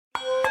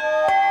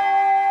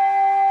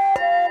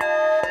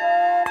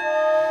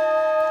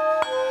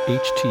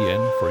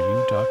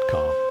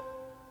HTN4U.com.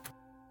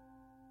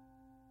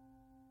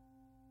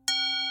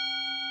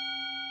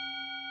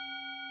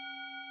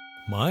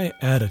 My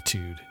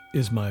attitude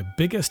is my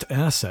biggest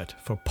asset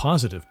for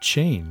positive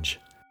change.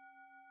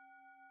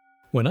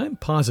 When I'm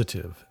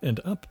positive and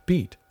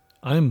upbeat,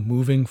 I'm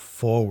moving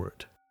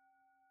forward.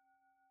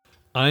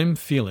 I'm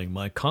feeling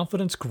my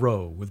confidence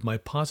grow with my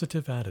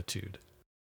positive attitude.